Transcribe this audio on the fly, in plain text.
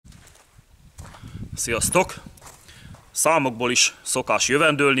Sziasztok! Számokból is szokás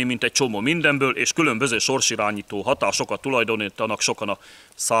jövendőlni, mint egy csomó mindenből, és különböző sorsirányító hatásokat tulajdonítanak sokan a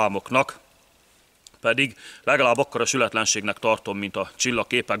számoknak, pedig legalább akkora sületlenségnek tartom, mint a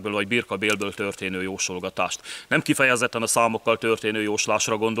csillagképekből vagy birkabélből történő jósolgatást. Nem kifejezetten a számokkal történő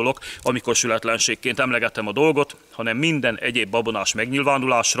jóslásra gondolok, amikor sületlenségként emlegetem a dolgot, hanem minden egyéb babonás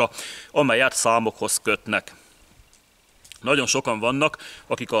megnyilvánulásra, amelyet számokhoz kötnek. Nagyon sokan vannak,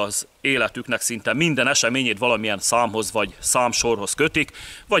 akik az életüknek szinte minden eseményét valamilyen számhoz vagy számsorhoz kötik,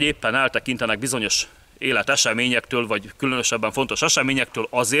 vagy éppen eltekintenek bizonyos életeseményektől, vagy különösebben fontos eseményektől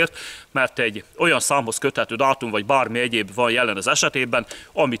azért, mert egy olyan számhoz köthető dátum, vagy bármi egyéb van jelen az esetében,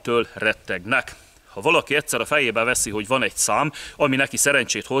 amitől rettegnek. Ha valaki egyszer a fejébe veszi, hogy van egy szám, ami neki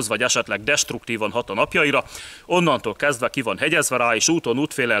szerencsét hoz, vagy esetleg destruktívan hat a napjaira, onnantól kezdve ki van hegyezve rá, és úton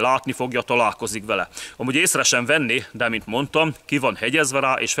útfélen látni fogja, találkozik vele. Amúgy észre sem venni, de mint mondtam, ki van hegyezve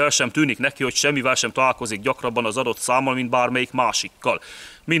rá, és fel sem tűnik neki, hogy semmivel sem találkozik gyakrabban az adott számmal, mint bármelyik másikkal.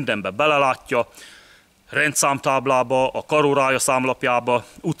 Mindenbe belelátja, rendszámtáblába, a karórája számlapjába,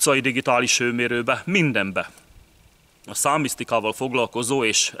 utcai digitális hőmérőbe, mindenbe. A számmisztikával foglalkozó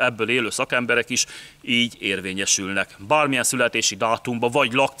és ebből élő szakemberek is így érvényesülnek. Bármilyen születési dátumba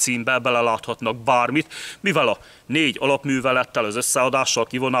vagy lakcímbe beleláthatnak bármit, mivel a négy alapművelettel, az összeadással,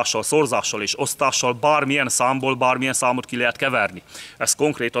 kivonással, szorzással és osztással bármilyen számból bármilyen számot ki lehet keverni. Ez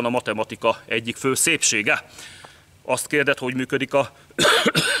konkrétan a matematika egyik fő szépsége. Azt kérded, hogy működik a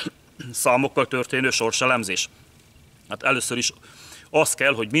számokkal történő sorselemzés? Hát először is az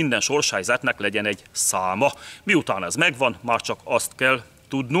kell, hogy minden sorshelyzetnek legyen egy száma. Miután ez megvan, már csak azt kell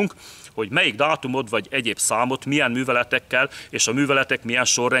tudnunk, hogy melyik dátumod vagy egyéb számot milyen műveletekkel és a műveletek milyen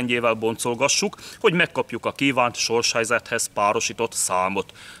sorrendjével boncolgassuk, hogy megkapjuk a kívánt sorshelyzethez párosított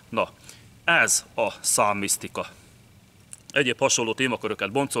számot. Na, ez a számmisztika. Egyéb hasonló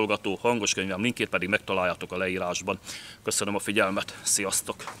témaköröket boncolgató hangos könyvem linkjét pedig megtaláljátok a leírásban. Köszönöm a figyelmet,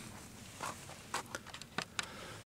 sziasztok!